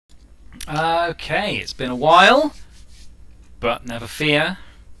Okay, it's been a while, but never fear,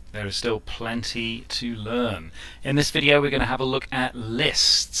 there is still plenty to learn. In this video we're going to have a look at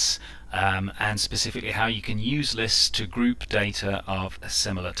lists, and specifically how you can use lists to group data of a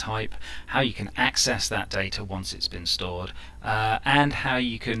similar type, how you can access that data once it's been stored, and how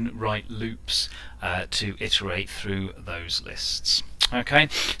you can write loops to iterate through those lists. Okay,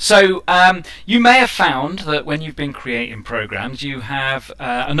 so you may have found that when you've been creating programs you have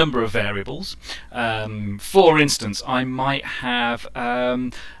a number of variables. For instance, I might have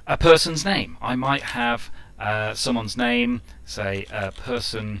a person's name. I might have someone's name, say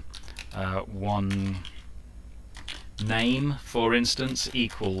person one name, for instance,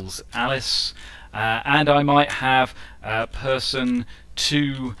 equals Alice, and I might have person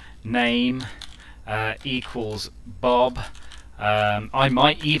two name equals Bob. I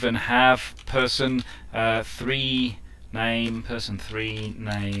might even have person three name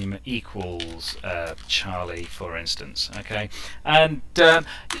equals Charlie, for instance. Okay, and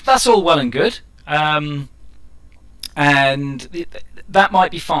that's all well and good, and that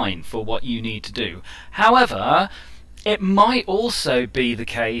might be fine for what you need to do. However, it might also be the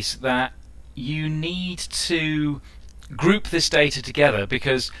case that you need to group this data together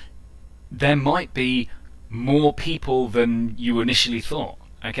because there might be more people than you initially thought.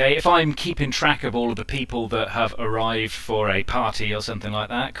 Okay, if I'm keeping track of all of the people that have arrived for a party or something like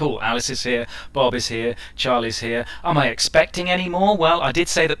that, cool, Alice is here, Bob is here, Charlie's here. Am I expecting any more? Well, I did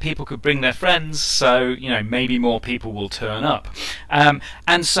say that people could bring their friends, so you know, maybe more people will turn up.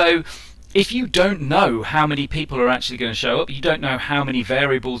 And so if you don't know how many people are actually going to show up, you don't know how many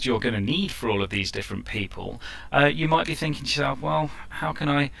variables you're going to need for all of these different people, you might be thinking to yourself, well, how can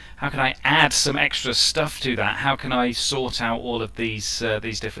I add some extra stuff to that? How can I sort out all of these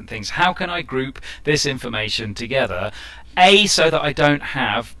different things? How can I group this information together? A, so that I don't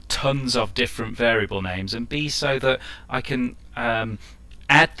have tons of different variable names, and B, so that I can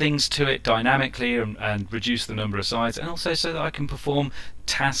add things to it dynamically and reduce the number of sides, and also so that I can perform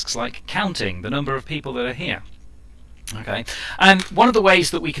tasks like counting the number of people that are here. Okay, and one of the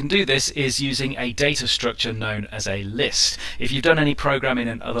ways that we can do this is using a data structure known as a list. If you've done any programming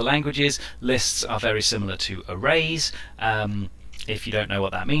in other languages, lists are very similar to arrays. If you don't know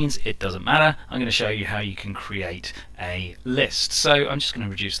what that means, it doesn't matter. I'm going to show you how you can create a list. So I'm just going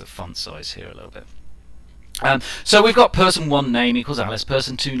to reduce the font size here a little bit. So we've got person one name equals Alice,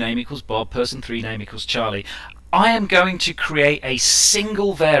 person two name equals Bob, person three name equals Charlie. I am going to create a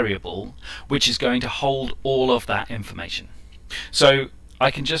single variable which is going to hold all of that information. So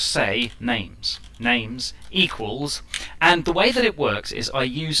I can just say names equals, and the way that it works is I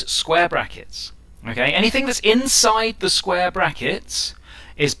use square brackets. Okay, anything that's inside the square brackets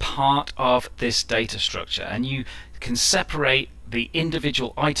is part of this data structure, and you can separate the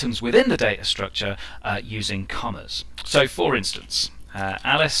individual items within the data structure using commas. So for instance,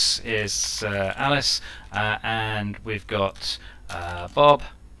 Alice is Alice, and we've got Bob,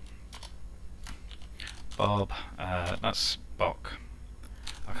 that's Bok,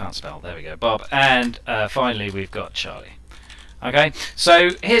 I can't spell, there we go, Bob, and finally we've got Charlie. Okay, so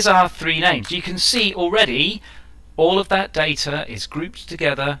here's our three names. You can see already all of that data is grouped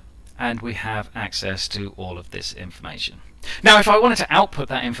together and we have access to all of this information. Now if I wanted to output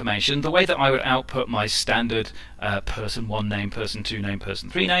that information, the way that I would output my standard person one name, person two name,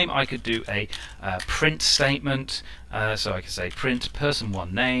 person three name, I could do a print statement. So I could say print person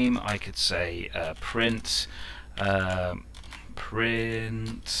one name, I could say print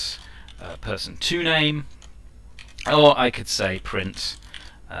person two name, or I could say print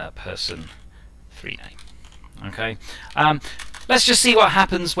person three name. Okay, let's just see what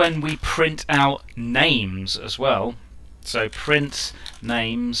happens when we print out names as well. So print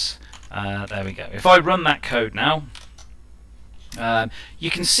names, there we go. If I run that code now, you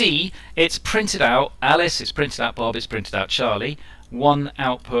can see it's printed out Alice, it's printed out Bob, it's printed out Charlie. One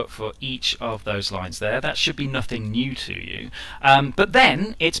output for each of those lines there. That should be nothing new to you. But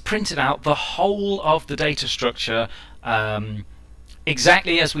then it's printed out the whole of the data structure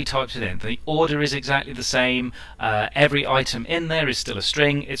exactly as we typed it in. The order is exactly the same. Every item in there is still a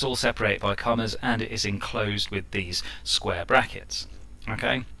string. It's all separated by commas and it is enclosed with these square brackets.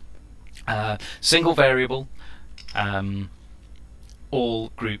 Okay, single variable,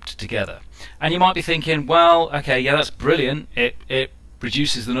 all grouped together. And you might be thinking, well, okay, yeah, that's brilliant. It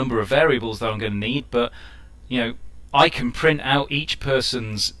reduces the number of variables that I'm going to need, but you know, I can print out each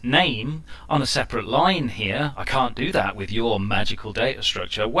person's name on a separate line here. I can't do that with your magical data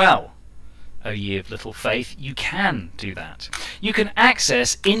structure. Well, O ye of little faith, you can do that. You can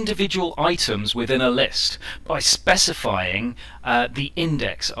access individual items within a list by specifying the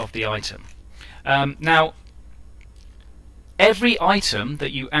index of the item. Now, every item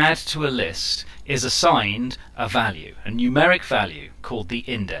that you add to a list is assigned a value, a numeric value called the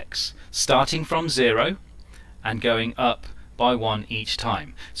index, starting from 0 and going up by 1 each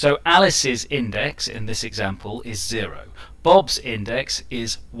time. So Alice's index in this example is 0. Bob's index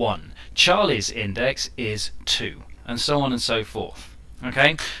is 1. Charlie's index is 2, and so on and so forth.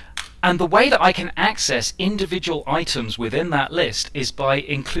 Okay? And the way that I can access individual items within that list is by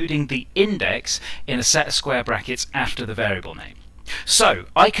including the index in a set of square brackets after the variable name. So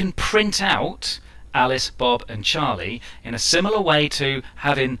I can print out Alice, Bob and Charlie in a similar way to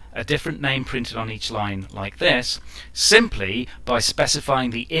having a different name printed on each line like this, simply by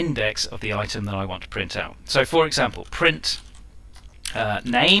specifying the index of the item that I want to print out. So for example, print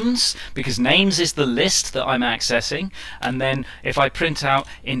names, because names is the list that I'm accessing, and then if I print out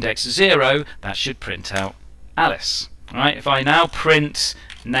index 0, that should print out Alice. Right? If I now print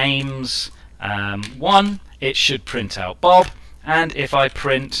names 1, it should print out Bob, and if I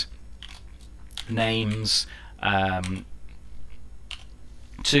print names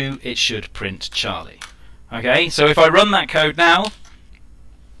 2, it should print Charlie. Okay, so if I run that code now,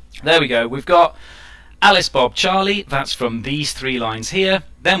 there we go, we've got Alice, Bob, Charlie, that's from these 3 lines here.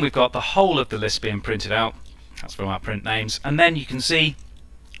 Then we've got the whole of the list being printed out, that's from our print names, and then you can see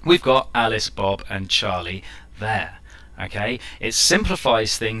we've got Alice, Bob and Charlie there. Okay, it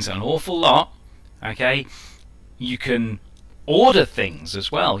simplifies things an awful lot. Okay, you can order things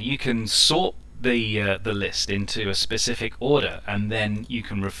as well. You can sort the list into a specific order, and then you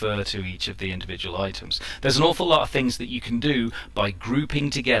can refer to each of the individual items. There's an awful lot of things that you can do by grouping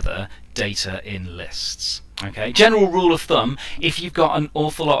together data in lists. Okay, general rule of thumb, if you've got an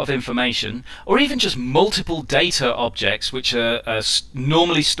awful lot of information, or even just multiple data objects which are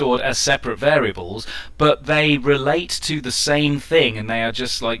normally stored as separate variables, but they relate to the same thing and they are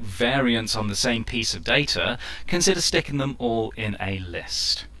just like variants on the same piece of data, consider sticking them all in a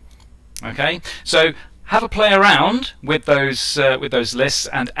list. Okay, so have a play around with those lists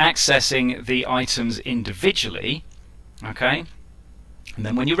and accessing the items individually. Okay, and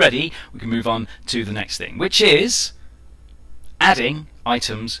then when you're ready, we can move on to the next thing, which is adding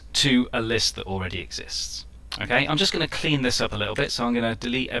items to a list that already exists. Okay, I'm just going to clean this up a little bit, so I'm going to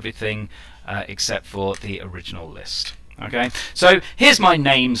delete everything except for the original list. Okay, so here's my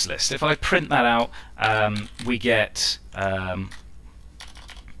names list. If I print that out, we get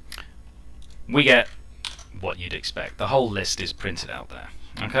what you'd expect. The whole list is printed out there.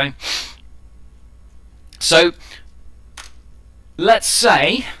 Okay, so let's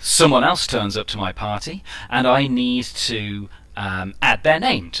say someone else turns up to my party and I need to add their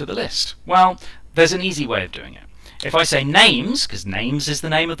name to the list. Well, there's an easy way of doing it. If I say names, because names is the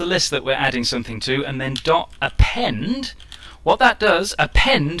name of the list that we're adding something to, and then dot append, what that does,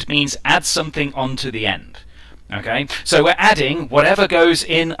 append means add something onto the end. Okay, so we're adding whatever goes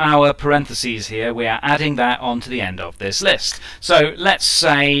in our parentheses here, we are adding that onto the end of this list. So let's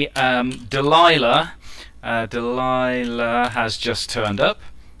say Delilah has just turned up.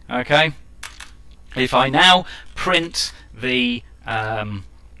 Okay, if I now print the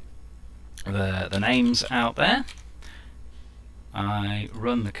names out there, I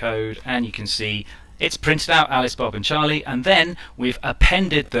run the code and you can see it's printed out Alice, Bob and Charlie, and then we've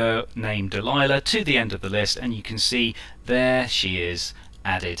appended the name Delilah to the end of the list, and you can see there she is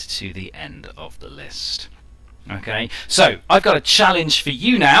added to the end of the list. Okay, so I've got a challenge for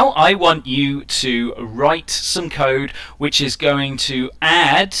you now. I want you to write some code which is going to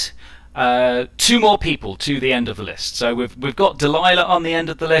add 2 more people to the end of the list. So we've got Delilah on the end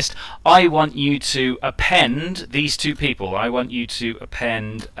of the list. I want you to append these 2 people. I want you to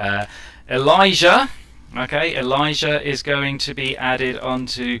append Elijah. Okay, Elijah is going to be added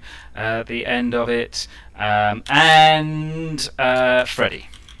onto the end of it, and Freddie.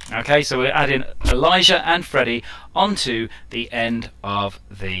 Okay, so we're adding Elijah and Freddie onto the end of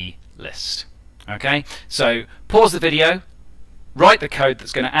the list. Okay, so pause the video, write the code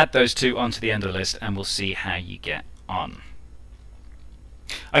that's going to add those 2 onto the end of the list, and we'll see how you get on.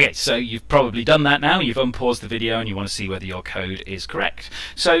 Okay, so you've probably done that now. You've unpaused the video and you want to see whether your code is correct.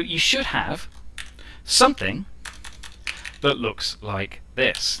 So you should have something that looks like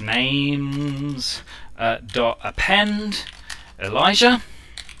this. Names dot append Elijah,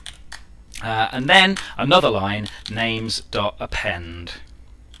 and then another line, names dot append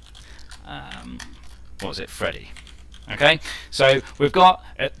what was it, Freddie. Okay, so we've got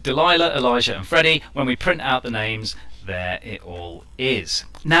Delilah, Elijah and Freddie. When we print out the names, there it all is.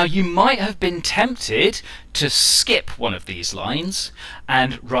 Now you might have been tempted to skip one of these lines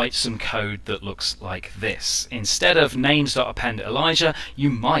and write some code that looks like this. Instead of names.append Elijah, you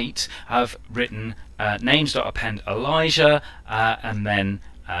might have written names.append Elijah and then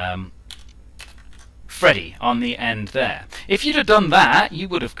Freddy on the end there. If you'd have done that, you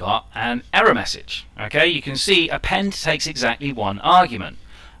would have got an error message. Okay, you can see append takes exactly one argument.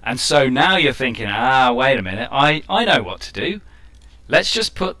 And so now you're thinking, wait a minute, I know what to do. Let's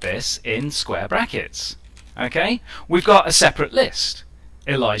just put this in square brackets. Okay, we've got a separate list,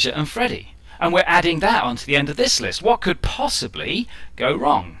 Elijah and Freddy, and we're adding that onto the end of this list. What could possibly go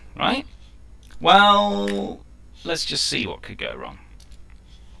wrong, right? Well, let's just see what could go wrong.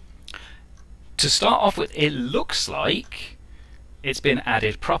 To start off with, it looks like it's been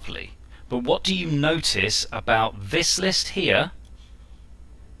added properly. But what do you notice about this list here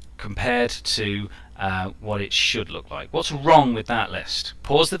compared to what it should look like? What's wrong with that list?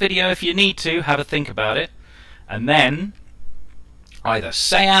 Pause the video if you need to, have a think about it, and then either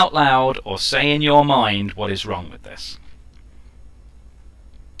say out loud or say in your mind what is wrong with this.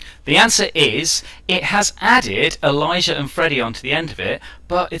 The answer is, it has added Elijah and Freddy onto the end of it,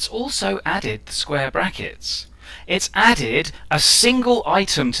 but it's also added the square brackets. It's added a single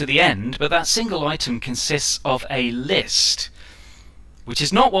item to the end, but that single item consists of a list, which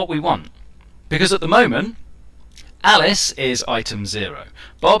is not what we want. Because at the moment, Alice is item 0,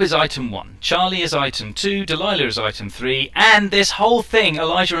 Bob is item 1, Charlie is item 2, Delilah is item 3, and this whole thing,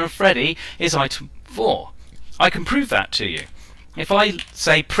 Elijah and Freddy, is item 4. I can prove that to you. If I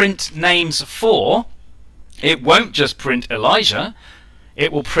say print names 4, it won't just print Elijah,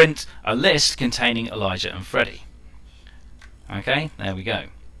 it will print a list containing Elijah and Freddy. Okay, there we go.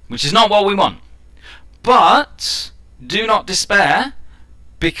 Which is not what we want. But do not despair,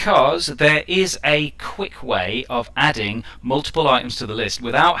 because there is a quick way of adding multiple items to the list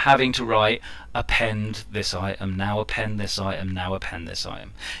without having to write append this item, now append this item, now append this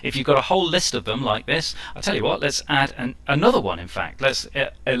item. If you've got a whole list of them like this, I'll tell you what, let's add another one. In fact, let's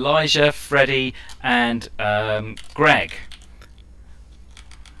Elijah, Freddy and Greg.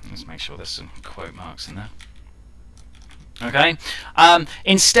 Let's make sure there's some quote marks in there. Okay,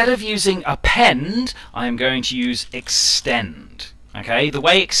 instead of using append, I am going to use extend. Okay, the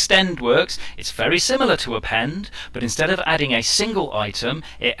way extend works, it's very similar to append, but instead of adding a single item,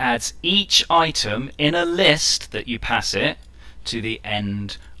 it adds each item in a list that you pass it to the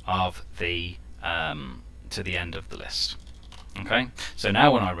end of the list. Okay, so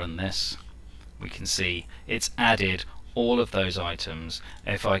now when I run this, we can see it's added all of those items.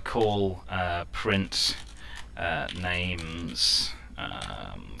 If I call print names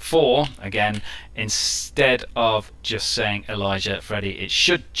 4 again, instead of just saying Elijah, Freddy, it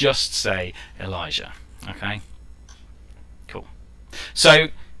should just say Elijah. Okay, cool. So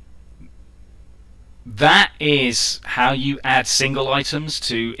that is how you add single items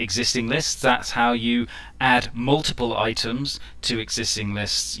to existing lists. That's how you add multiple items to existing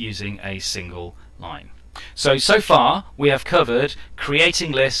lists using a single line. So far we have covered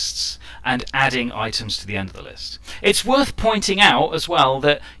creating lists and adding items to the end of the list. It's worth pointing out as well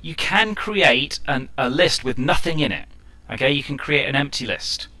that you can create a list with nothing in it. Okay, you can create an empty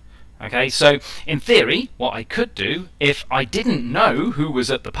list. Okay, so in theory what I could do, if I didn't know who was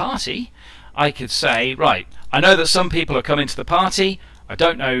at the party, I could say, right, I know that some people are coming to the party, I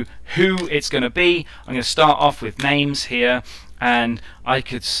don't know who it's going to be, I'm going to start off with names here, and I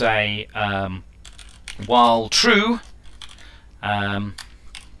could say while true,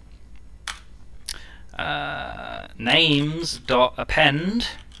 names.append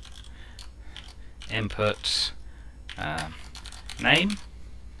input name,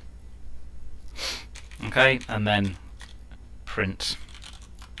 okay, and then print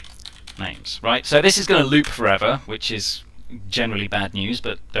names. Right, so this is going to loop forever, which is generally bad news,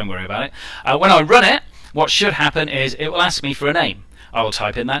 but don't worry about it. When I run it, what should happen is it will ask me for a name. I will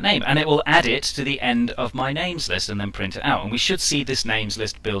type in that name and it will add it to the end of my names list and then print it out, and we should see this names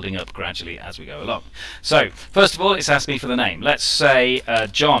list building up gradually as we go along. So first of all, it's asked me for the name. Let's say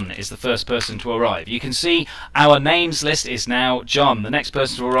John is the first person to arrive. You can see our names list is now John. The next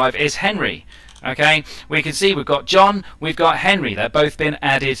person to arrive is Henry. Okay, we can see we've got John, we've got Henry. They've both been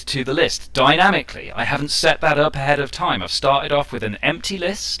added to the list dynamically. I haven't set that up ahead of time. I've started off with an empty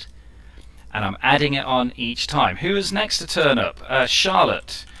list and I'm adding it on each time. Who is next to turn up?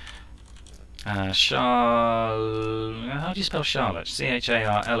 Charlotte. How do you spell Charlotte?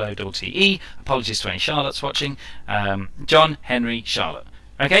 C-H-A-R-L-O-T-T-E. Apologies to any Charlottes watching. John, Henry, Charlotte.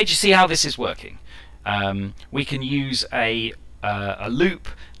 Okay, do you see how this is working? We can use a a loop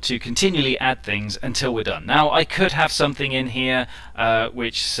to continually add things until we're done. Now I could have something in here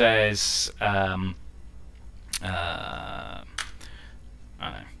which says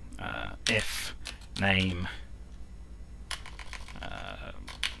if name.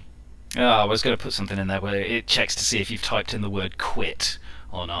 I was going to put something in there where it checks to see if you've typed in the word quit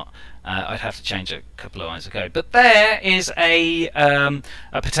or not. I'd have to change a couple of lines of code. But there is a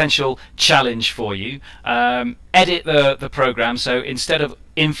potential challenge for you. Edit the program so instead of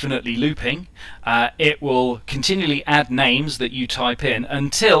infinitely looping, it will continually add names that you type in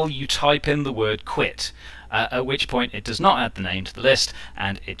until you type in the word quit, at which point it does not add the name to the list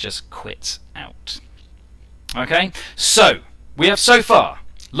and it just quits out. Okay, so we have so far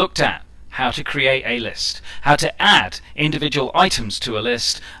looked at how to create a list, how to add individual items to a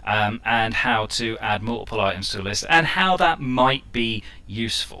list, and how to add multiple items to a list, and how that might be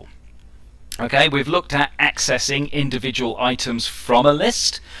useful. Okay, we've looked at accessing individual items from a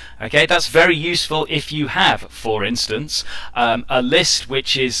list. Okay, that's very useful if you have, for instance, a list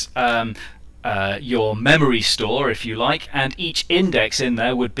which is your memory store, if you like, and each index in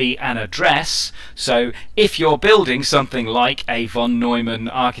there would be an address. So if you're building something like a von Neumann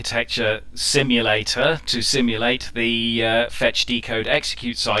architecture simulator to simulate the fetch, decode,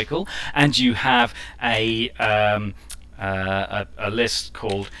 execute cycle, and you have a list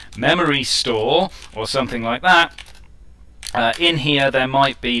called memory store or something like that, in here there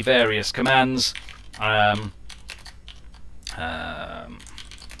might be various commands.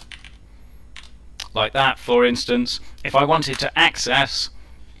 Like that, for instance. If I wanted to access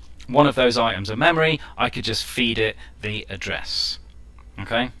one of those items of memory, I could just feed it the address.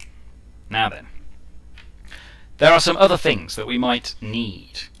 Okay? Now then, there are some other things that we might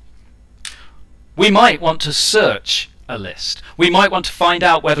need. We might want to search a list. We might want to find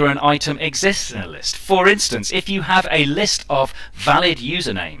out whether an item exists in a list. For instance, if you have a list of valid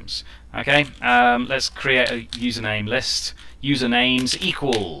usernames, okay, let's create a username list. Usernames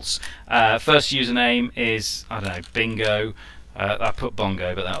equals first username is, I don't know, bingo. I put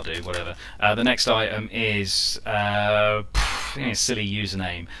bongo, but that'll do, whatever. The next item is silly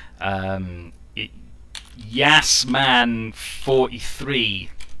username, Yasman43.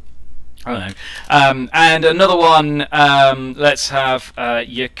 I don't know. And another one, let's have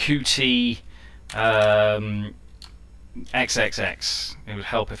Yakuti XXX. It would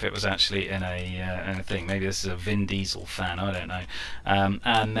help if it was actually in a thing. Maybe this is a Vin Diesel fan, I don't know.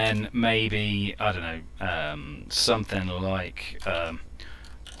 And then maybe, I don't know, something like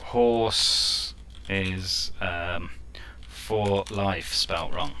horse is for life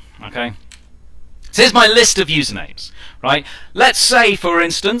spelt wrong. Okay? So here's my list of usernames, right? Let's say, for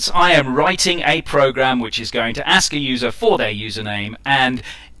instance, I am writing a program which is going to ask a user for their username, and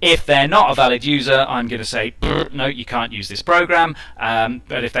if they're not a valid user, I'm going to say, no, you can't use this program.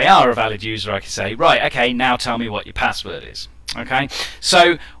 But if they are a valid user, I can say, right, okay, now tell me what your password is. Okay,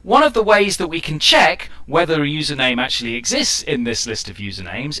 so one of the ways that we can check whether a username actually exists in this list of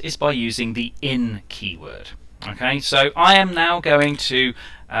usernames is by using the in keyword. Okay, so I am now going to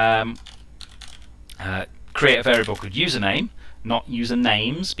create a variable called username, not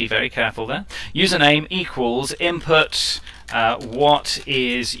usernames, be very careful there. Username equals input what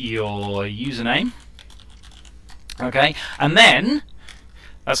is your username, okay, and then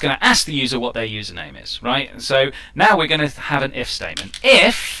that's going to ask the user what their username is, right? So now we're going to have an if statement.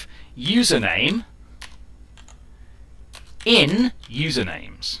 If username in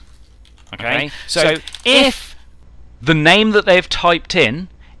usernames, okay, so if the name that they've typed in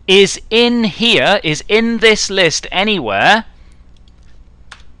is in here, is in this list anywhere,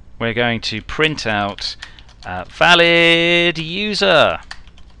 we're going to print out valid user.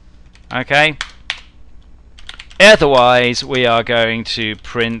 Okay. Otherwise, we are going to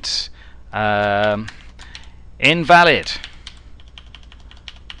print invalid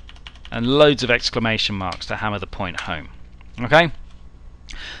and loads of exclamation marks to hammer the point home. Okay.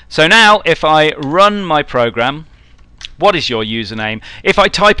 So now, if I run my program, what is your username? If I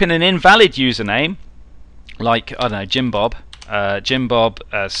type in an invalid username, like, I don't know,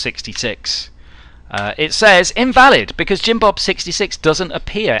 Jimbob66, it says invalid because Jimbob66 doesn't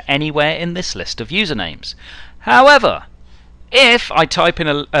appear anywhere in this list of usernames. However, if I type in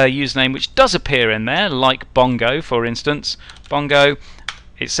a username which does appear in there, like Bongo, for instance, Bongo,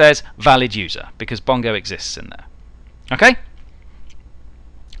 it says valid user because Bongo exists in there. Okay?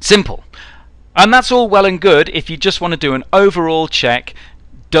 Simple. And that's all well and good if you just want to do an overall check.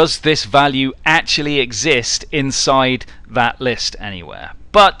 Does this value actually exist inside that list anywhere?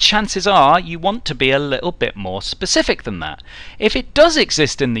 But chances are you want to be a little bit more specific than that. If it does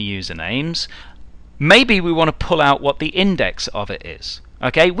exist in the usernames, maybe we want to pull out what the index of it is.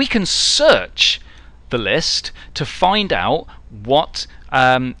 Okay, we can search the list to find out what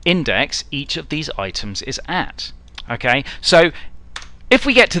index each of these items is at. Okay, so if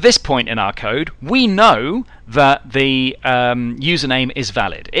we get to this point in our code, we know that the username is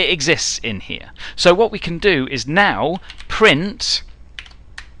valid. It exists in here. So what we can do is now print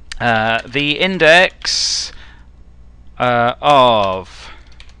the index of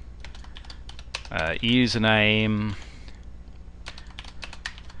username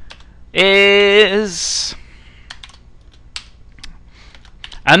is,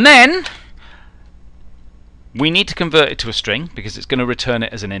 and then we need to convert it to a string because it's going to return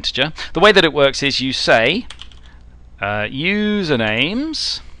it as an integer. The way that it works is you say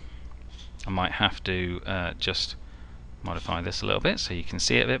usernames. I might have to just modify this a little bit so you can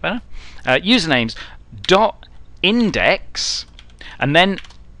see it a bit better. Usernames dot index, and then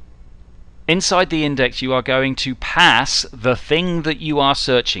inside the index you are going to pass the thing that you are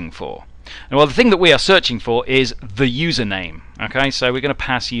searching for. And well, the thing that we are searching for is the username. Okay, so we're going to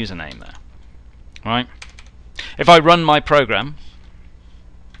pass username there. Right? If I run my program,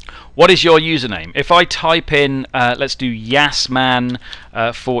 what is your username? If I type in, let's do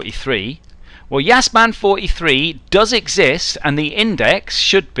Yasman43. Well, Yasman43 does exist, and the index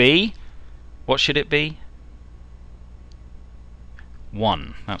should be, what should it be?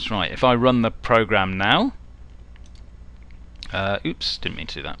 1. That's right. If I run the program now, oops, didn't mean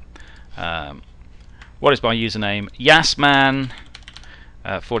to do that. What is my username?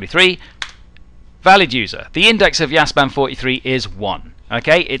 Yasman43. Valid user. The index of Yasman43 is 1.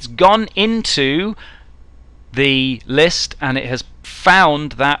 Okay, it's gone into the list and it has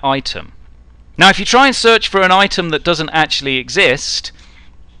found that item. Now, if you try and search for an item that doesn't actually exist,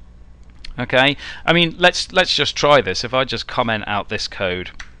 okay, I mean, let's just try this. If I just comment out this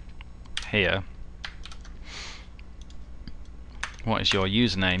code here, what is your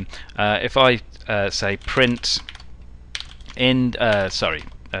username? If I say print in,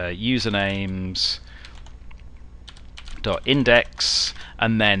 usernames dot index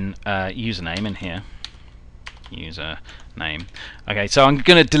and then username in here, username. Okay, so I'm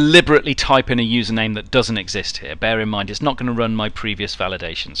going to deliberately type in a username that doesn't exist here. Bear in mind, it's not going to run my previous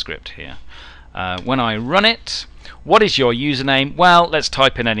validation script here. When I run it, what is your username? Well, let's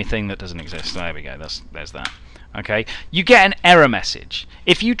type in anything that doesn't exist. There we go. There's that. Okay, you get an error message.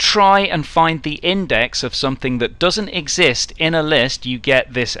 If you try and find the index of something that doesn't exist in a list, you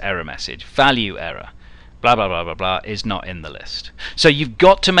get this error message: value error, blah blah blah blah blah, is not in the list. So you've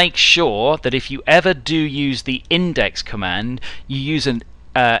got to make sure that if you ever do use the index command, you use an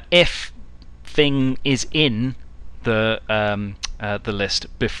if thing is in the list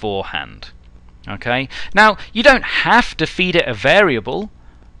beforehand. Okay, now you don't have to feed it a variable.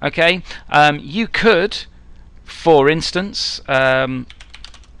 Okay, you could, for instance, don't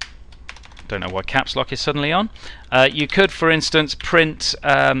know why caps lock is suddenly on. You could, for instance, print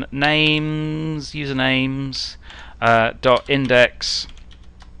names, usernames, dot index.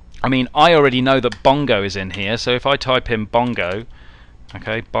 I mean, I already know that bongo is in here, so if I type in bongo,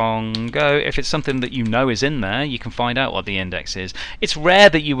 okay, bongo, if it's something that you know is in there, you can find out what the index is. It's rare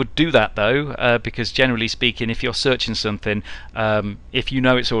that you would do that though, because generally speaking, if you're searching something, if you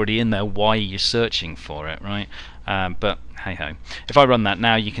know it's already in there, why are you searching for it, right? But hey ho. If I run that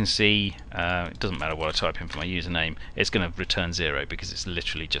now, you can see it doesn't matter what I type in for my username, it's going to return 0 because it's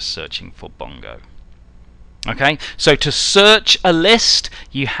literally just searching for bongo. Okay, so to search a list,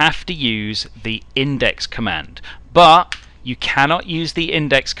 you have to use the index command, but you cannot use the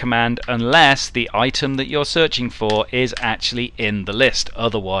index command unless the item that you're searching for is actually in the list.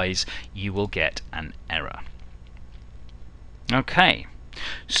 Otherwise, you will get an error. Okay,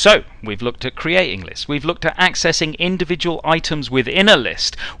 so we've looked at creating lists. We've looked at accessing individual items within a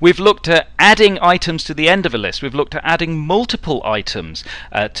list. We've looked at adding items to the end of a list. We've looked at adding multiple items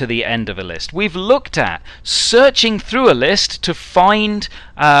to the end of a list. We've looked at searching through a list to find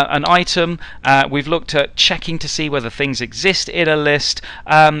an item. We've looked at checking to see whether things exist in a list.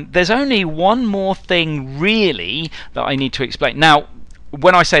 There's only one more thing really that I need to explain. Now,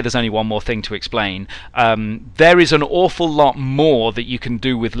 when I say there's only one more thing to explain, there is an awful lot more that you can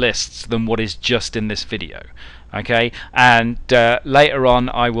do with lists than what is just in this video. Okay, and later on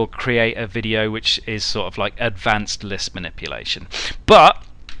I will create a video which is sort of like advanced list manipulation. But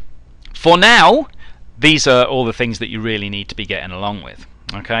for now, these are all the things that you really need to be getting along with.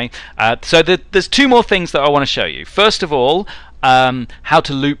 Okay, so there's two more things that I want to show you. First of all, how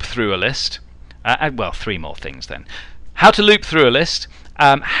to loop through a list. Well, three more things then. How to loop through a list,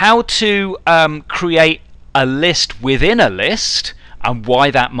 how to create a list within a list, and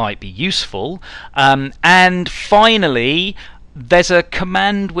why that might be useful. And finally, there's a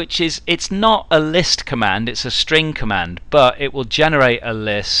command which is, it's not a list command, it's a string command, but it will generate a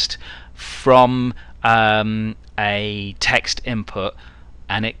list from a text input,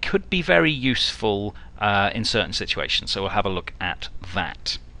 and it could be very useful in certain situations. So we'll have a look at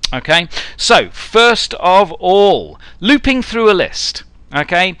that. Okay, so first of all, looping through a list.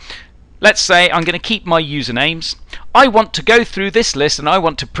 Okay, let's say I'm going to keep my usernames. I want to go through this list and I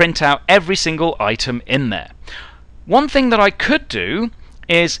want to print out every single item in there. One thing that I could do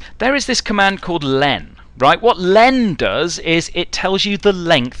is, there is this command called len. Right, what len does is it tells you the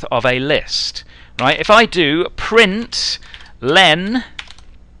length of a list. Right, if I do print len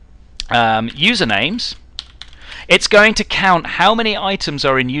usernames, it's going to count how many items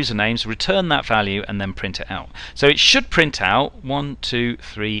are in usernames, return that value, and then print it out. So it should print out 1, 2,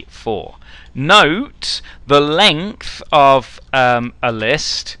 3, 4. Note the length of a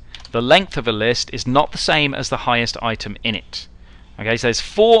list. The length of a list is not the same as the highest item in it. Okay, so there's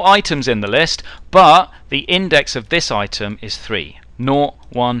 4 items in the list, but the index of this item is 3. 0,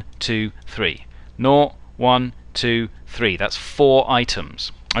 1, 2, 3. 0, 1, 2, 3. That's 4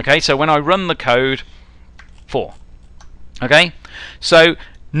 items. Okay, so when I run the code, 4. Okay, so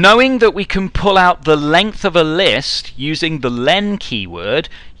knowing that we can pull out the length of a list using the len keyword,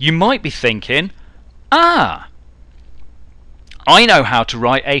 you might be thinking, I know how to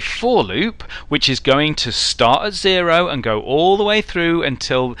write a for loop which is going to start at 0 and go all the way through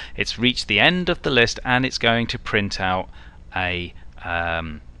until it's reached the end of the list, and it's going to print out an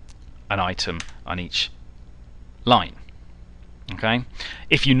item on each line. Okay,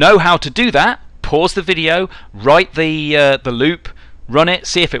 if you know how to do that, pause the video, write the loop, run it,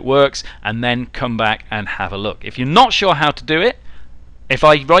 see if it works, and then come back and have a look. If you're not sure how to do it, if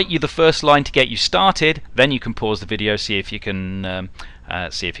I write you the first line to get you started, then you can pause the video, see if you can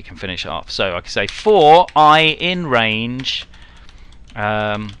finish it off. So I can say for I in range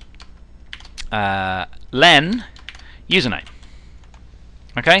len username.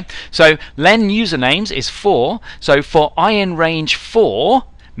 Okay, so len usernames is 4. So for I in range 4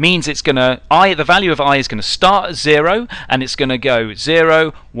 means it's gonna the value of I is gonna start at 0, and it's gonna go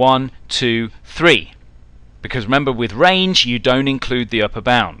 0, 1, 2, 3. Because remember, with range you don't include the upper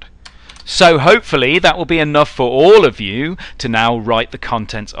bound. So hopefully that will be enough for all of you to now write the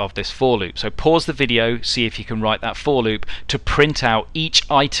contents of this for loop. So pause the video, see if you can write that for loop to print out each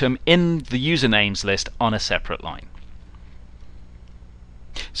item in the usernames list on a separate line.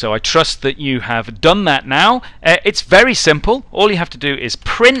 So I trust that you have done that now. It's very simple. All you have to do is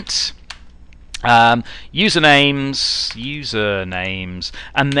print usernames,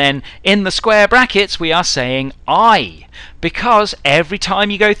 and then in the square brackets we are saying I, because every time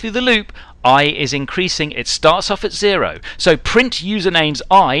you go through the loop, I is increasing. It starts off at 0. So print usernames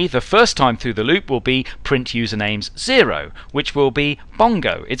I the first time through the loop will be print usernames 0, which will be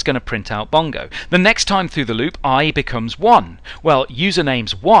bongo. It's going to print out bongo. The next time through the loop, I becomes 1. Well,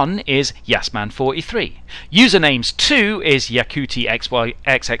 usernames 1 is Yasman43. Usernames 2 is Yakuti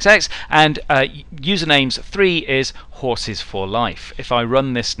XYXXX, and usernames 3 is Horses for Life. If I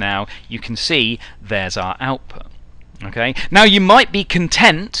run this now, you can see there's our output. Okay. Now you might be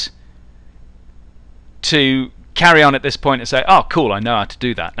content to carry on at this point and say, oh cool, I know how to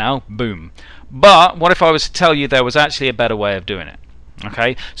do that now, boom. But what if I was to tell you there was actually a better way of doing it?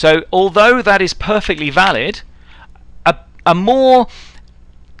 Okay, so although that is perfectly valid, a more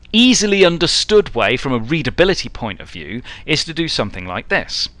easily understood way from a readability point of view is to do something like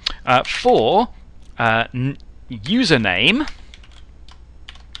this. For username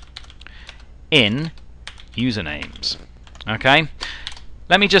in usernames. Okay,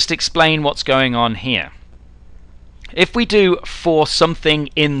 let me just explain what's going on here. If we do for something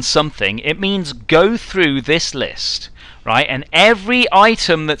in something, it means go through this list, right? And every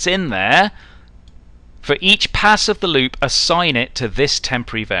item that's in there, for each pass of the loop, assign it to this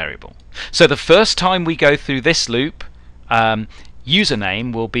temporary variable. So the first time we go through this loop,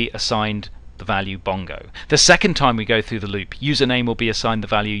 username will be assigned the value bongo. The second time we go through the loop, username will be assigned the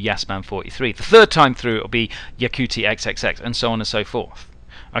value Yasman43. The third time through, it will be Yakuti XXX, and so on and so forth.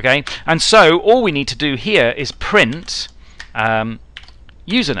 Okay, and so all we need to do here is print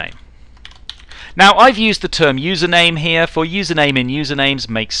username. Now, I've used the term username here. For username in usernames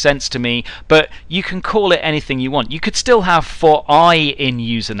makes sense to me, but you can call it anything you want. You could still have for I in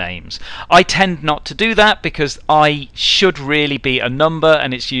usernames. I tend not to do that because I should really be a number,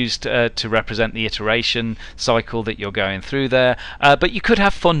 and it's used to represent the iteration cycle that you're going through there. But you could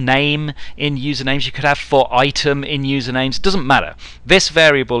have for name in usernames. You could have for item in usernames. It doesn't matter. This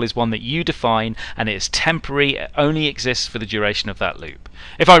variable is one that you define, and it is temporary. It only exists for the duration of that loop.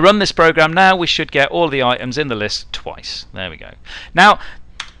 If I run this program now, we should get all the items in the list twice. There we go. Now,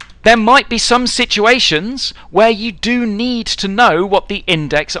 there might be some situations where you do need to know what the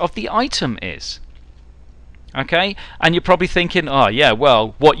index of the item is. Okay? And you're probably thinking, oh yeah,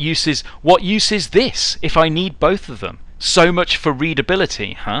 well, what use is this if I need both of them? So much for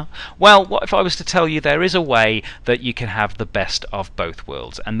readability, huh? Well, what if I was to tell you there is a way that you can have the best of both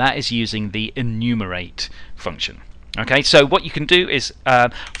worlds, and that is using the enumerate function. Okay, so what you can do is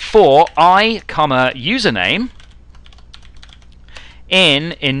for I, comma, username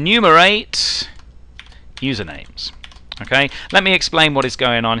in enumerate usernames. Okay, let me explain what is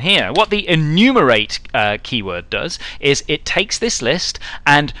going on here. What the enumerate keyword does is it takes this list,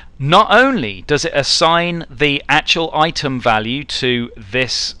 and not only does it assign the actual item value to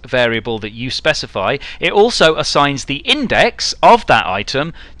this variable that you specify, it also assigns the index of that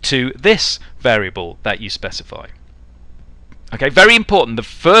item to this variable that you specify. Okay, very important. The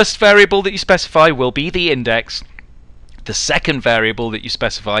first variable that you specify will be the index. The second variable that you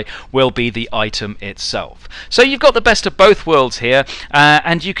specify will be the item itself. So you've got the best of both worlds here,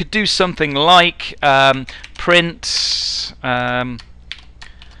 and you could do something like print the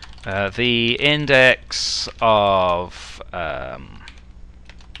index of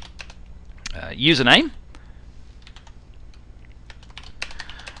username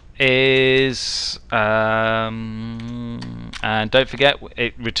is and don't forget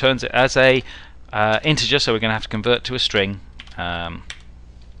it returns it as a integer, so we're going to have to convert to a string.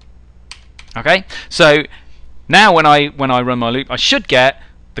 Okay, so now when I run my loop, I should get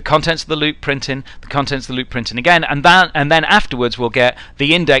the contents of the loop printing, the contents of the loop printing again, and then afterwards we'll get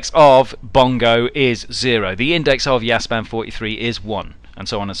the index of Bongo is 0, the index of Yasman43 is 1, and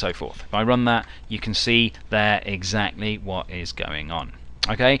so on and so forth. If I run that, you can see there exactly what is going on.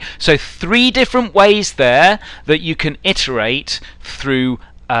 Okay, so 3 different ways there that you can iterate through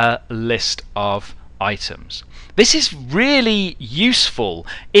a list of items. This is really useful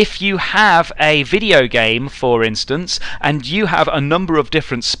if you have a video game, for instance, and you have a number of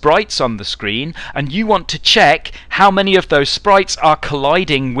different sprites on the screen, and you want to check how many of those sprites are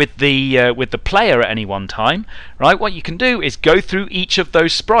colliding with the player at any one time. Right? What you can do is go through each of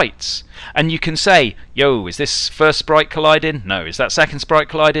those sprites, and you can say, yo, is this first sprite colliding? No. Is that second sprite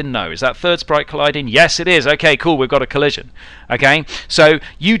colliding? No. Is that third sprite colliding? Yes, it is. Okay, cool, we've got a collision. Okay, so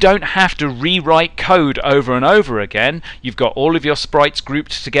you don't have to rewrite code over and over again. You've got all of your sprites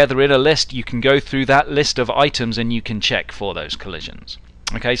grouped together in a list. You can go through that list of items and you can check for those collisions.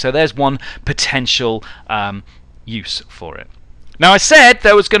 Okay, so there's one potential use for it. Now, I said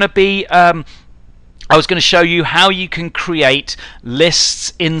there was going to be I was going to show you how you can create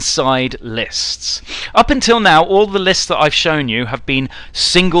lists inside lists. Up until now, all the lists that I've shown you have been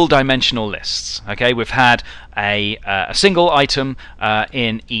single-dimensional lists. Okay, we've had a single item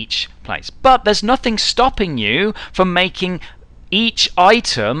in each place. But there's nothing stopping you from making each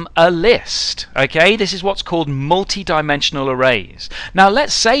item a list. Okay, this is what's called multi-dimensional arrays. Now,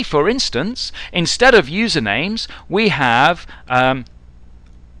 let's say, for instance, instead of usernames, we have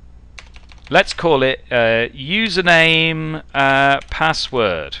let's call it username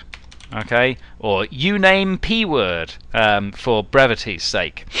password, okay, or uname p-word for brevity's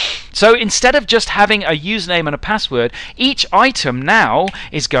sake. So instead of just having a username and a password, each item now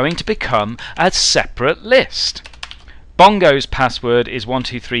is going to become a separate list. Bongo's password is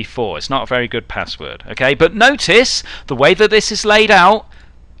 1234. It's not a very good password, okay, but notice the way that this is laid out.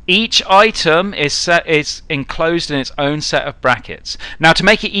 Each item is enclosed in its own set of brackets. Now, to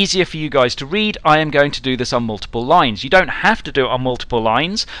make it easier for you guys to read, I am going to do this on multiple lines. You don't have to do it on multiple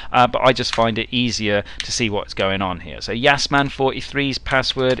lines, but I just find it easier to see what's going on here. So Yasman43's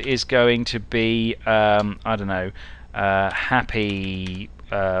password is going to be, I don't know, happy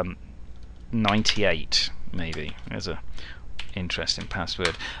 98, maybe. There's a interesting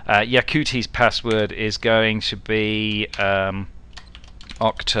password. Yakuti's password is going to be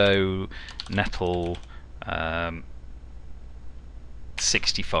Octo Nettle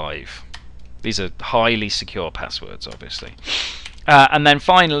 65. These are highly secure passwords, obviously. And then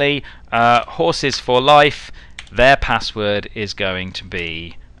finally, Horses for Life, their password is going to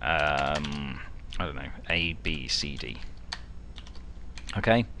be I don't know, A, B, C, D.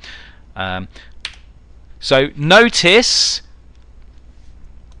 Okay. So notice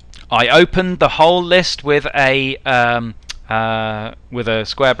I opened the whole list with a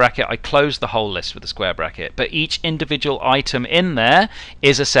square bracket. I closed the whole list with a square bracket, but each individual item in there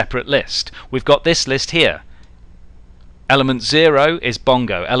is a separate list. We've got this list here. Element 0 is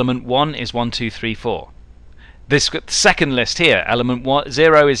bongo. Element 1 is 1, 2, 3, 4. This second list here, element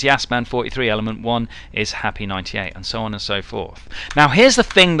 0 is Yasman 43, element 1 is Happy 98, and so on and so forth. Now here's the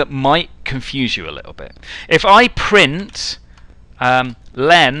thing that might confuse you a little bit. If I print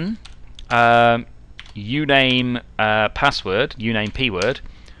len uname password, uname p-word,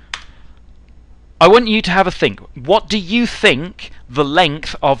 I want you to have a think. What do you think the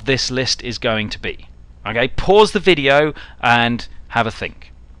length of this list is going to be? Okay, pause the video and have a think.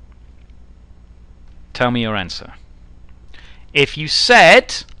 Tell me your answer. If you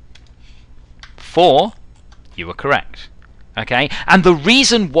said 4, you were correct. Okay, and the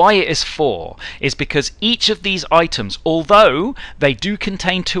reason why it is 4 is because each of these items, although they do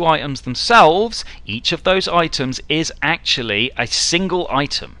contain 2 items themselves, each of those items is actually a single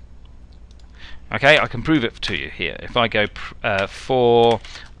item. Okay, I can prove it to you here. If I go for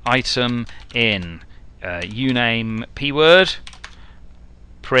item in uname p-word,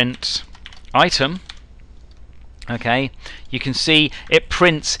 print item, okay, you can see it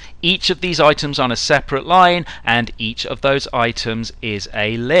prints each of these items on a separate line, and each of those items is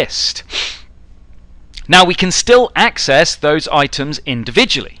a list. Now we can still access those items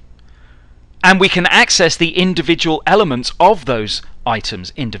individually, and we can access the individual elements of those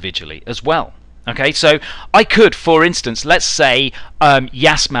items individually as well. Okay, so I could, for instance, let's say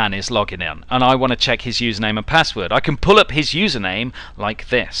Yasman is logging in and I want to check his username and password. I can pull up his username like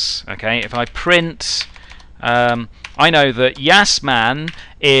this. Okay, if I print, I know that Yasman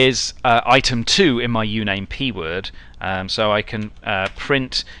is item 2 in my uname p-word, so I can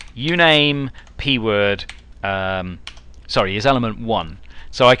print uname p-word, sorry, is element 1.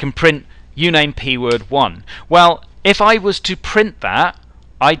 So I can print uname p-word 1. Well, if I was to print that,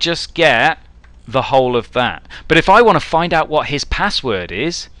 I just get the whole of that. But if I want to find out what his password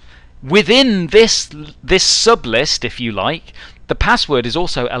is, within this sublist, if you like, the password is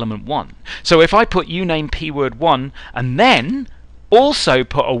also element 1. So if I put uname p-word 1 and then also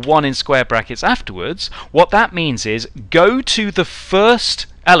put a 1 in square brackets afterwards, what that means is go to the first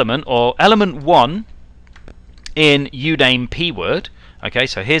element, or element 1 in uname p-word. Okay,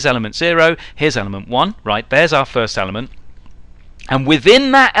 so here's element 0, here's element 1, right, there's our first element. And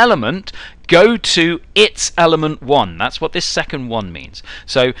within that element, go to its element 1. That's what this second 1 means.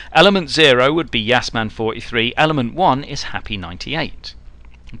 So element 0 would be Yasman 43. Element 1 is Happy 98.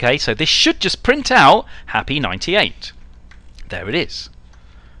 Okay, so this should just print out Happy 98. There it is.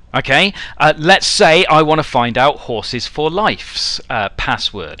 Okay, let's say I want to find out Horses for Life's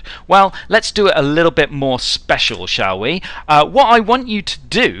password. Well, let's do it a little bit more special, shall we? What I want you to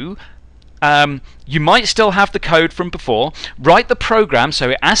do, you might still have the code from before. Write the program so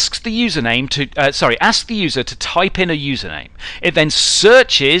it asks the username to asks the user to type in a username. It then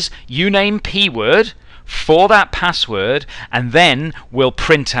searches uname p-word for that password, and then will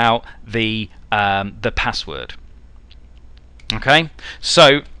print out the password. Okay,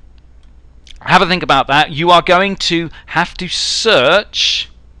 so have a think about that. You are going to have to search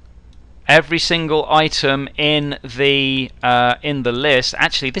every single item in the list.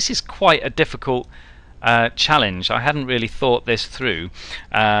 Actually, this is quite a difficult challenge. I hadn't really thought this through,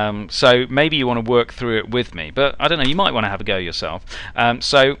 so maybe you want to work through it with me, but I don't know, you might want to have a go yourself.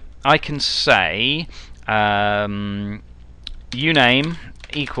 So I can say uname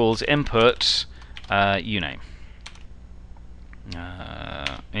equals input uname.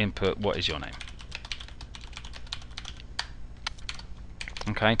 Input, what is your name?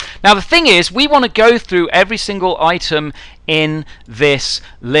 Okay. Now the thing is, we want to go through every single item in this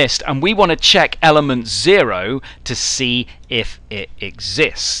list, and we want to check element 0 to see if it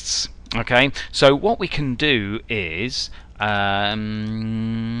exists. Okay. So what we can do is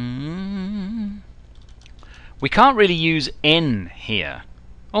we can't really use in here,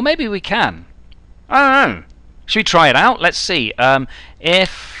 or maybe we can. I don't know. Should we try it out? Let's see.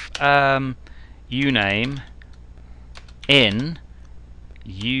 If uname in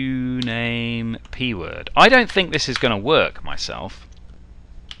uname p-word. I don't think this is going to work myself.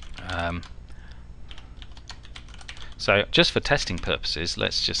 So just for testing purposes,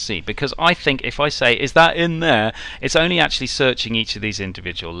 let's just see, because I think if I say is that in there, it's only actually searching each of these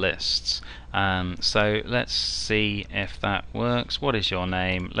individual lists. So let's see if that works. What is your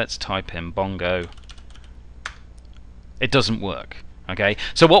name? Let's type in bongo. It doesn't work. Okay,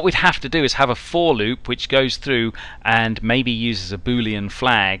 so what we'd have to do is have a for loop which goes through and maybe uses a Boolean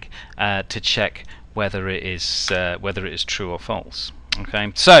flag to check whether it is true or false.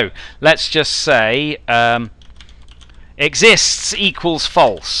 Okay, so let's just say exists equals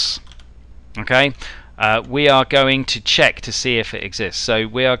false. Okay, we are going to check to see if it exists. So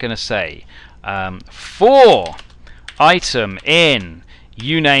we are going to say for item in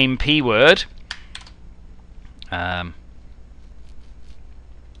uname p word, and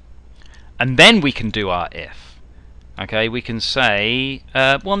then we can do our if. Okay, we can say,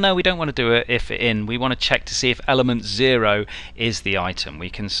 well, no, we don't want to do an if in. We want to check to see if element 0 is the item.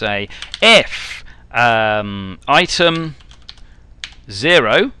 We can say if item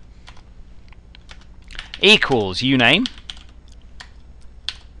 0 equals uname.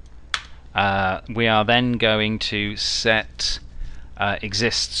 We are then going to set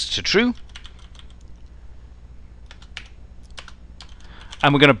exists to true.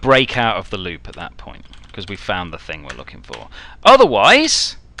 And we're going to break out of the loop at that point, because we found the thing we're looking for.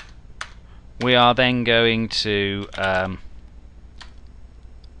 Otherwise, we are then going to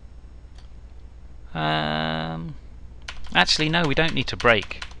actually, no, we don't need to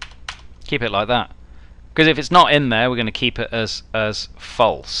break. Keep it like that, because if it's not in there, we're going to keep it as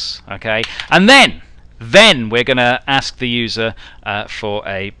false. Okay, and then we're going to ask the user for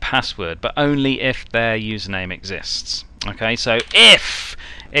a password, but only if their username exists. Okay, so if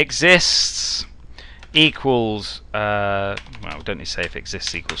exists equals, well, we don't need to say if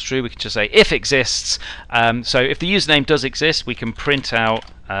exists equals true, we can just say if exists. So if the username does exist, we can print out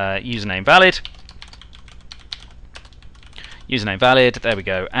username valid. Username valid, there we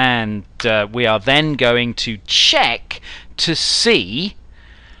go. And we are then going to check to see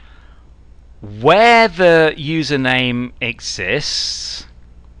where the username exists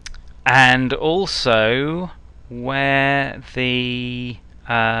and also where the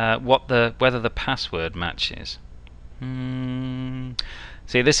whether the password matches.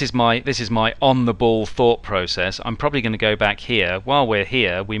 See, this is my on the ball thought process. I'm probably going to go back here. While we're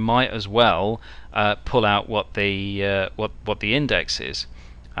here, we might as well pull out what the index is.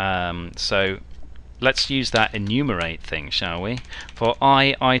 So let's use that enumerate thing, shall we? For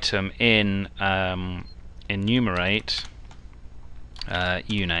I item in enumerate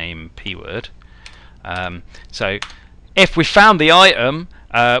uname p word. So if we found the item,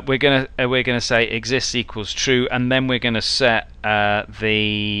 we're gonna say exists equals true, and then we're gonna set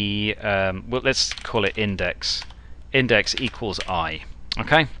the well, let's call it index. Index equals I.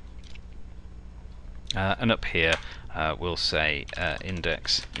 Okay. And up here we'll say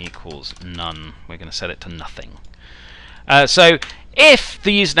index equals none. We're going to set it to nothing. So if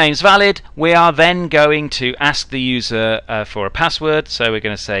the username is valid, we are then going to ask the user for a password. So we're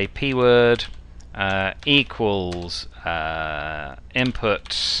going to say pword equals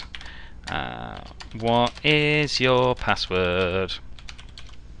input. What is your password?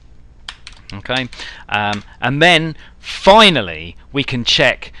 Okay, and then finally we can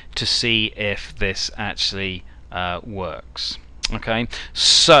check to see if this actually works. Okay,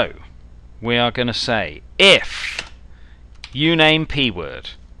 so we are going to say if uname p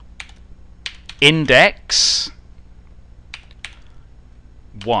word index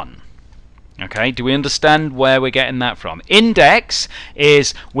 1. Okay, do we understand where we're getting that from? Index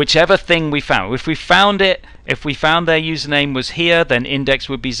is whichever thing we found. If we found their username was here, then index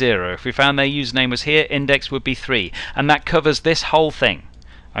would be 0. If we found their username was here, index would be 3. And that covers this whole thing.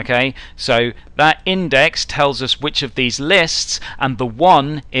 Okay, so that index tells us which of these lists, and the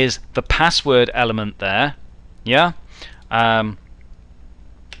 1 is the password element there. Yeah?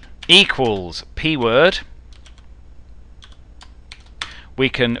 Equals pword. We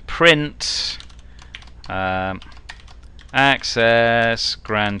can print access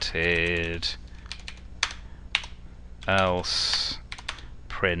granted, else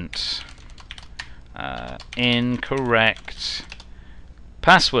print incorrect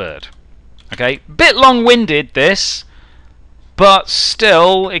password. Okay, bit long-winded this, but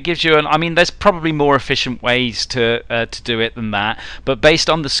still it gives you an, I mean, there's probably more efficient ways to do it than that, but based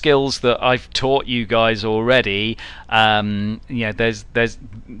on the skills that I've taught you guys already, yeah, there's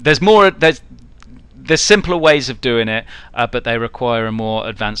simpler ways of doing it, but they require a more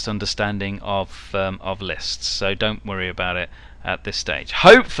advanced understanding of lists, so don't worry about it at this stage.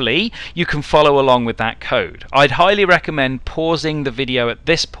 Hopefully you can follow along with that code. I'd highly recommend pausing the video at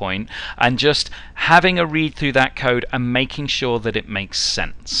this point and just having a read through that code and making sure that it makes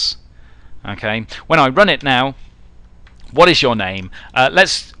sense. Okay, when I run it now, what is your name?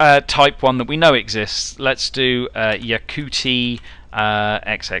 Let's type one that we know exists. Let's do Yakuti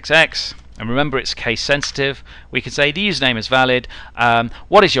XXX. And remember, it's case sensitive. We can say the username is valid.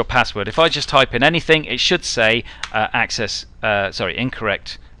 What is your password? If I just type in anything, it should say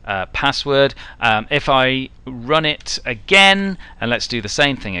incorrect password. If I run it again, and let's do the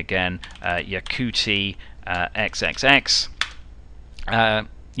same thing again, Yakuti XXX,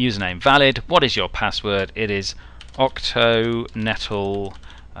 username valid. What is your password? It is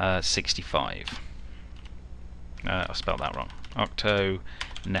octonettle65. I spelled that wrong.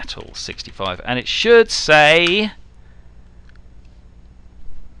 Octonettle65, and it should say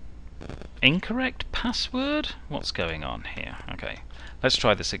incorrect password. What's going on here? Okay, let's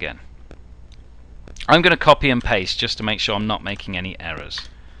try this again. I'm going to copy and paste just to make sure I'm not making any errors.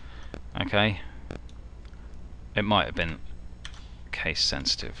 Okay, it might have been case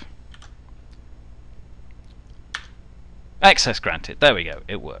sensitive. Access granted. There we go.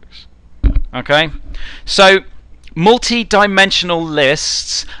 It works. Okay, so multi-dimensional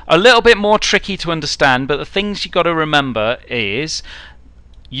lists are a little bit more tricky to understand, but the things you've got to remember is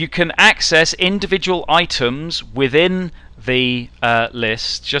you can access individual items within the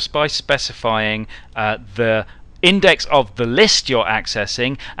list just by specifying the index of the list you're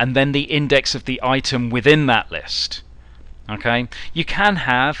accessing and then the index of the item within that list. Okay, you can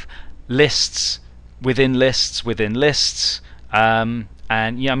have lists within lists within lists,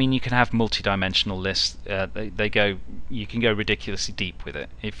 and yeah, I mean, you can have multi-dimensional lists. They go. You can go ridiculously deep with it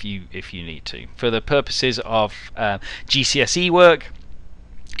if you need to. For the purposes of GCSE work,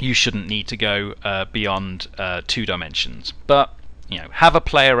 you shouldn't need to go beyond 2 dimensions. But you know, have a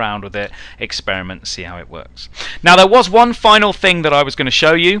play around with it, experiment, and see how it works. Now, there was one final thing that I was going to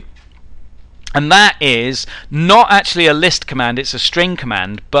show you, and that is not actually a list command. It's a string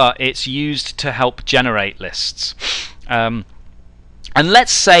command, but it's used to help generate lists. And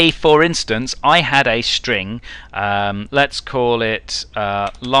let's say, for instance, I had a string. Let's call it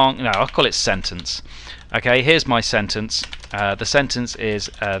long. No, I'll call it sentence. Okay, here's my sentence. The sentence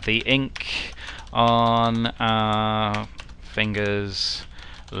is the ink on our fingers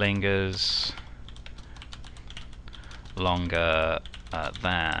lingers longer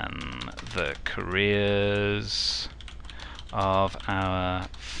than the careers of our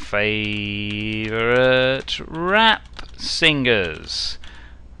favorite rap singers.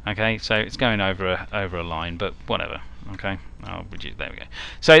 Okay, so it's going over a line, but whatever. Okay, I'll reduce. There we go.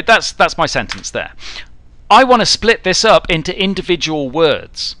 So that's my sentence there. I want to split this up into individual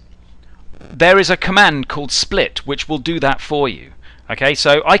words. There is a command called split which will do that for you. Okay,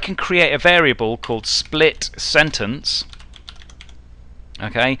 so I can create a variable called split sentence.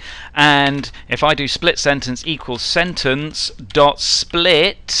 Okay, and if I do split sentence equals sentence dot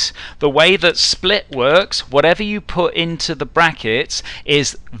split, the way that split works, whatever you put into the brackets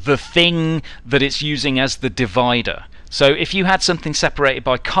is the thing that it's using as the divider. So if you had something separated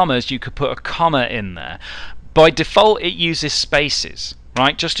by commas, you could put a comma in there. By default, it uses spaces,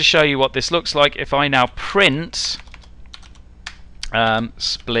 right? Just to show you what this looks like, if I now print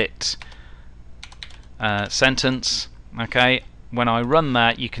split sentence, okay, when I run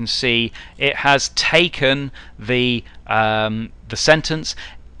that, you can see it has taken the sentence.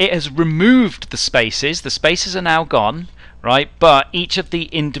 It has removed the spaces. The spaces are now gone, right? But each of the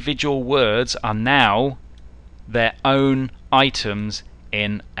individual words are now their own items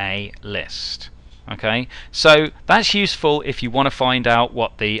in a list. Okay, so that's useful if you want to find out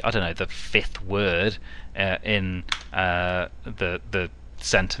what the, I don't know, the 5th word in the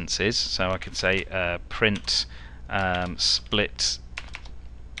sentence is. So I could say print split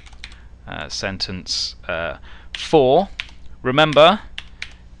sentence 4. Remember,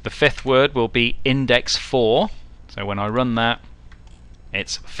 the 5th word will be index 4. So when I run that,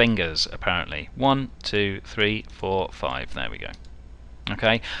 it's fingers, apparently. 1, 2, 3, 4, 5. There we go.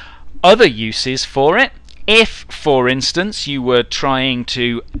 Okay. Other uses for it. If, for instance, you were trying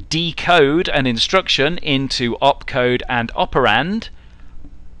to decode an instruction into opcode and operand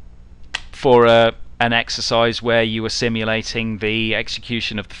for an exercise where you were simulating the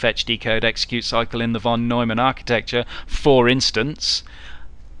execution of the fetch, decode, execute cycle in the von Neumann architecture, for instance,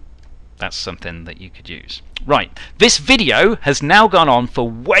 that's something that you could use. Right, this video has now gone on for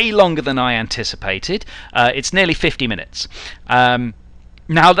way longer than I anticipated. It's nearly 50 minutes.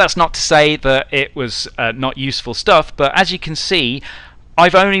 Now, that's not to say that it was not useful stuff, but as you can see,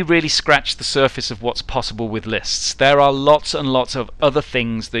 I've only really scratched the surface of what's possible with lists. There are lots and lots of other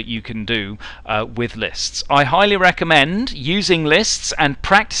things that you can do with lists. I highly recommend using lists and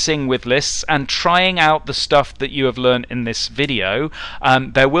practicing with lists and trying out the stuff that you have learned in this video.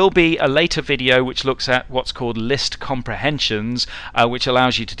 There will be a later video which looks at what's called list comprehensions, which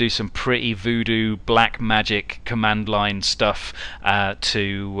allows you to do some pretty voodoo black magic command line stuff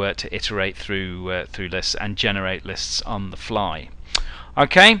to iterate through lists and generate lists on the fly.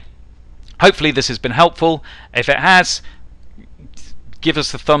 Okay, hopefully this has been helpful. If it has, give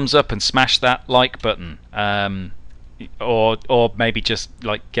us the thumbs up and smash that like button, or maybe just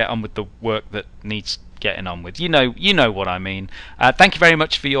like get on with the work that needs getting on with. You know what I mean. Thank you very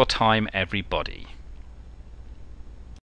much for your time, everybody.